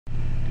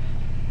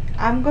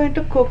I'm going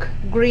to cook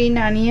green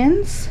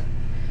onions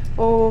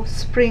or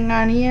spring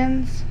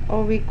onions,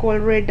 or we call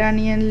red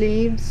onion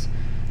leaves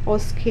or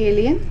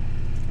scallion.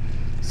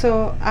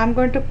 So I'm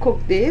going to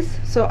cook this.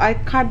 So I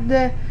cut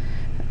the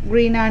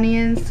green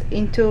onions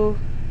into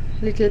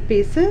little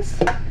pieces.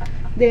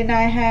 Then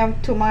I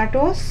have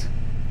tomatoes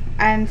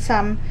and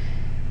some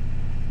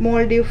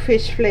moldy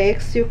fish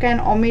flakes. You can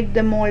omit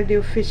the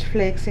moldy fish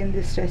flakes in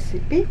this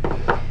recipe,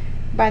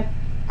 but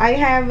I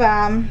have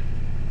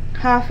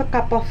half a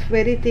cup of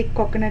very thick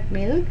coconut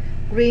milk,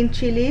 green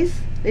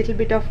chilies, little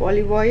bit of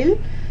olive oil,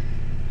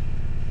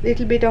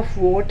 little bit of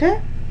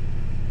water,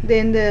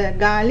 then the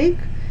garlic,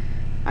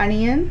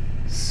 onion,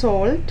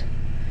 salt,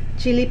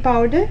 chili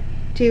powder,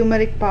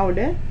 turmeric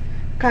powder,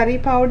 curry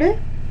powder,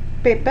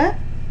 pepper,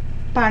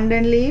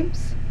 pandan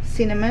leaves,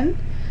 cinnamon,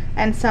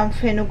 and some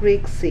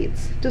fenugreek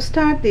seeds. To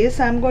start this,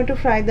 I'm going to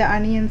fry the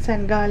onions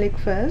and garlic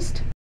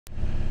first.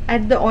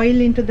 Add the oil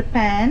into the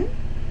pan.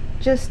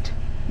 Just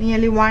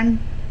nearly 1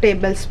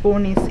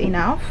 tablespoon is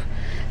enough.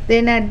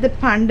 Then add the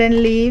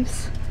pandan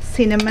leaves,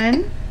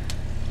 cinnamon,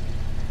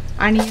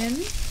 onion,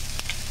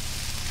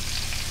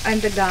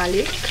 and the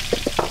garlic.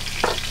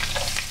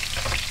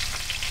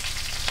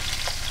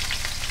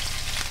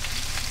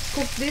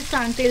 Cook this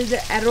until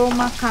the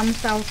aroma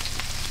comes out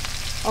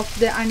of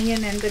the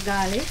onion and the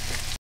garlic.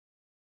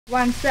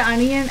 Once the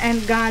onion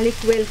and garlic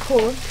well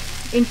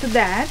cooked, into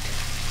that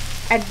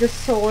add the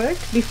salt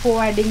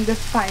before adding the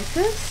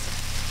spices.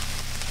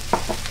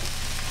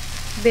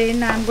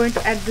 Then I'm going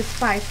to add the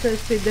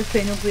spices with the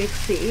fenugreek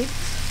seeds.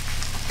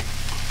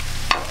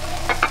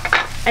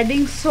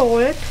 Adding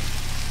salt,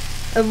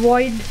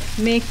 avoid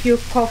make you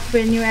cough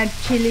when you add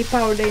chili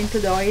powder into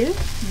the oil.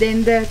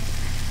 Then the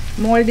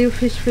moldy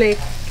fish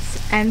flakes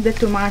and the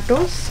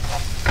tomatoes.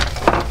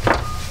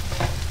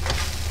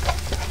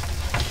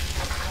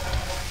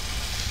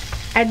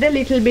 Add a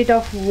little bit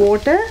of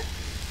water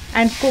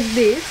and cook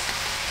this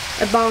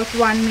about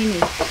 1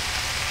 minute.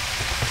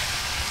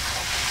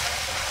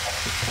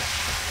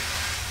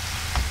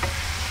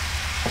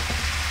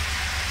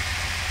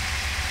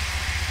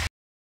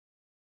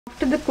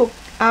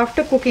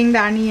 After cooking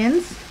the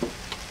onions,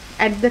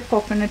 add the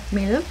coconut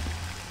milk.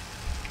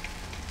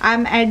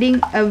 I'm adding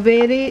a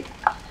very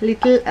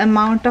little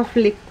amount of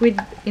liquid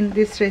in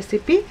this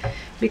recipe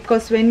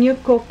because when you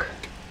cook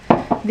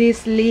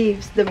these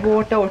leaves, the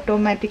water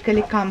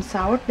automatically comes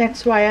out.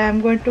 That's why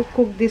I'm going to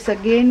cook this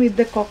again with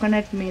the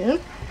coconut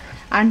milk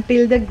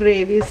until the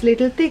gravy is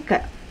little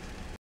thicker.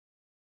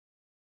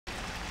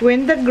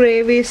 When the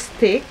gravy is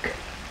thick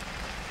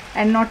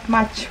and not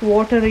much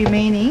water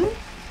remaining,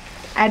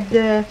 add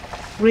the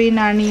green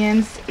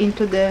onions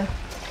into the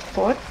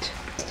pot.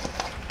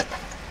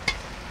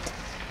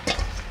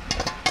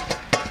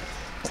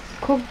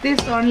 Cook this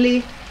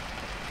only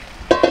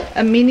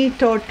a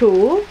minute or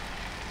two,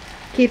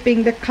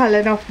 keeping the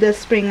color of the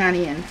spring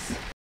onions.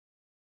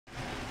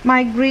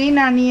 My green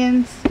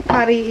onions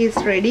curry is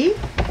ready.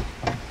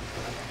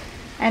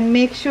 And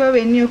make sure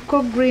when you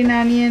cook green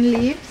onion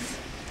leaves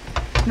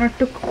not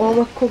to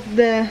overcook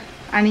the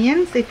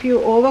onions. If you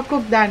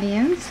overcook the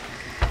onions,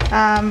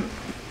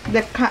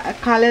 the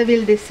color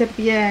will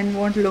disappear and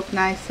won't look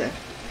nicer.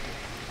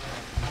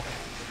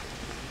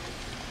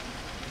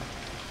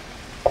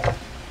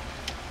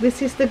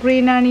 This is the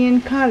green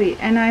onion curry,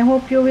 and I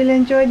hope you will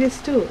enjoy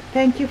this too.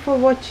 Thank you for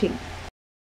watching.